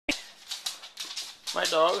my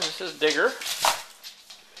dog. This is Digger.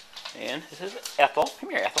 And this is Ethel. Come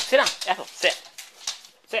here, Ethel. Sit down. Ethel, sit.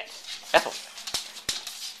 Sit. Ethel.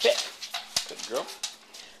 Sit. Good girl.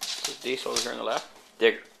 This is Diesel over here on the left.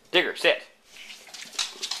 Digger. Digger, sit.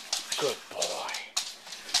 Good boy.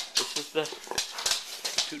 This is the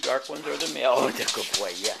two dark ones are the male. Oh, the good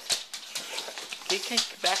boy, yes. Okay, can you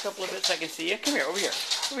back up a little bit so I can see you? Come here, over here.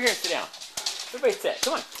 Over here and sit down. Everybody sit.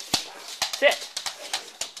 Come on. Sit.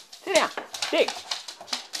 Sit down. Dig.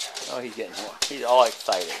 Oh, he's all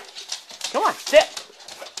excited. Come on, sit.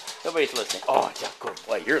 Nobody's listening. Oh, yeah, good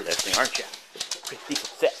boy. You're listening, aren't you? Good Diesel,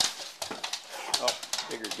 sit. Oh,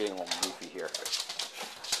 Digger's getting a little goofy here.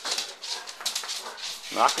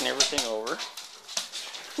 Knocking everything over.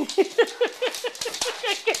 Get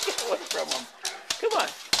away from him. Come on.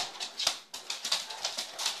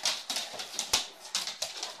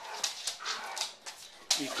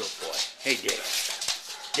 You good boy. Hey, Dig.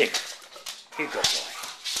 Digger. You good boy.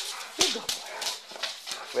 You good boy.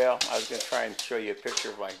 Well, I was going to try and show you a picture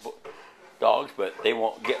of my dogs, but they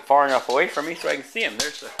won't get far enough away from me so I can see them.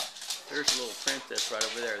 There's a little princess right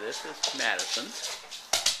over there. This is Madison.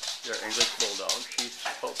 She's our English Bulldog. She's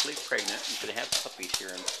hopefully pregnant and going to have puppies here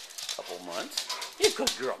in a couple months. You're a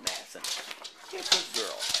good girl, Madison. You're a good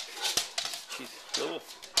girl. She's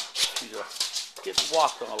gets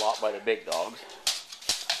walked on a lot by the big dogs.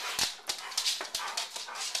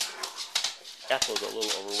 Ethel's a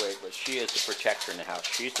little overweight, but she is the protector in the house.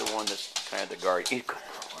 She's the one that's kind of the guardian.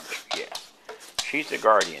 Yeah. She's the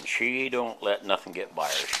guardian. She don't let nothing get by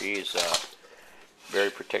her. She's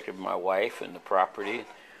very protective of my wife and the property.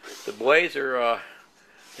 The boys are,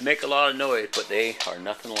 they make a lot of noise, but they are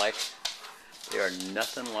nothing like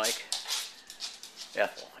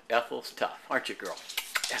Ethel. Ethel's tough, aren't you, girl?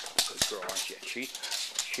 Ethel, good girl, aren't you?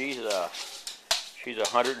 She's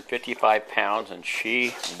 155 pounds, and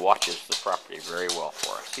she watches the property very well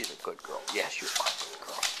for us. She's a good girl. Yes, you are.